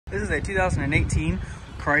This is a 2018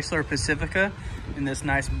 Chrysler Pacifica in this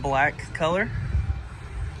nice black color.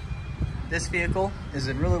 This vehicle is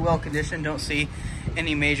in really well condition. Don't see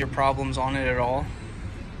any major problems on it at all.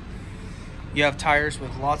 You have tires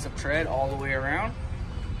with lots of tread all the way around.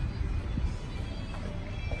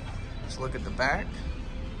 Let's look at the back.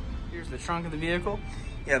 Here's the trunk of the vehicle.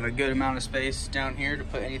 You have a good amount of space down here to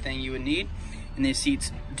put anything you would need. And these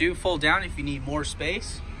seats do fold down if you need more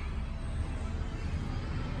space.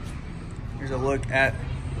 Here's a look at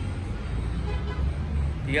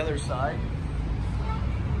the other side.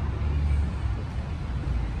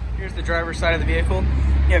 Here's the driver's side of the vehicle.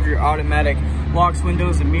 You have your automatic locks,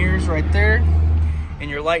 windows, and mirrors right there. And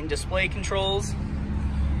your light and display controls.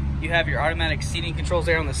 You have your automatic seating controls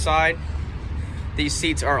there on the side. These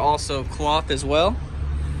seats are also cloth as well.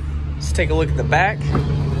 Let's take a look at the back.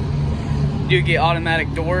 You do get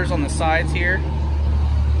automatic doors on the sides here.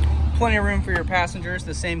 Plenty of room for your passengers,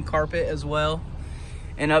 the same carpet as well.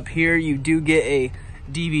 And up here you do get a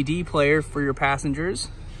DVD player for your passengers.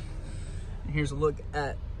 And here's a look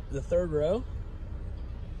at the third row.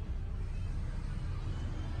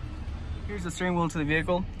 Here's the steering wheel to the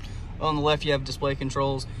vehicle. On the left you have display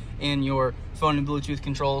controls and your phone and Bluetooth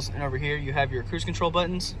controls. And over here you have your cruise control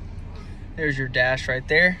buttons. There's your dash right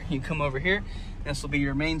there. You come over here. This will be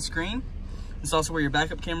your main screen. This is also where your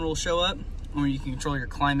backup camera will show up, where you can control your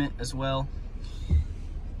climate as well.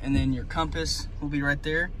 And then your compass will be right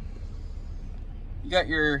there. You got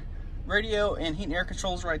your radio and heat and air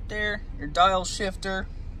controls right there. Your dial shifter.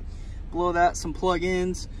 Below that, some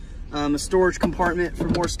plug-ins. A storage compartment for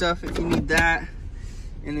more stuff if you need that.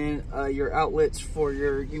 And then your outlets for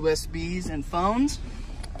your USBs and phones.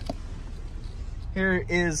 Here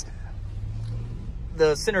is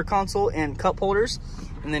the center console and cup holders.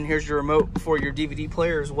 And then here's your remote for your DVD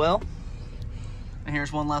player as well. And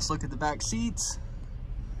here's one last look at the back seats.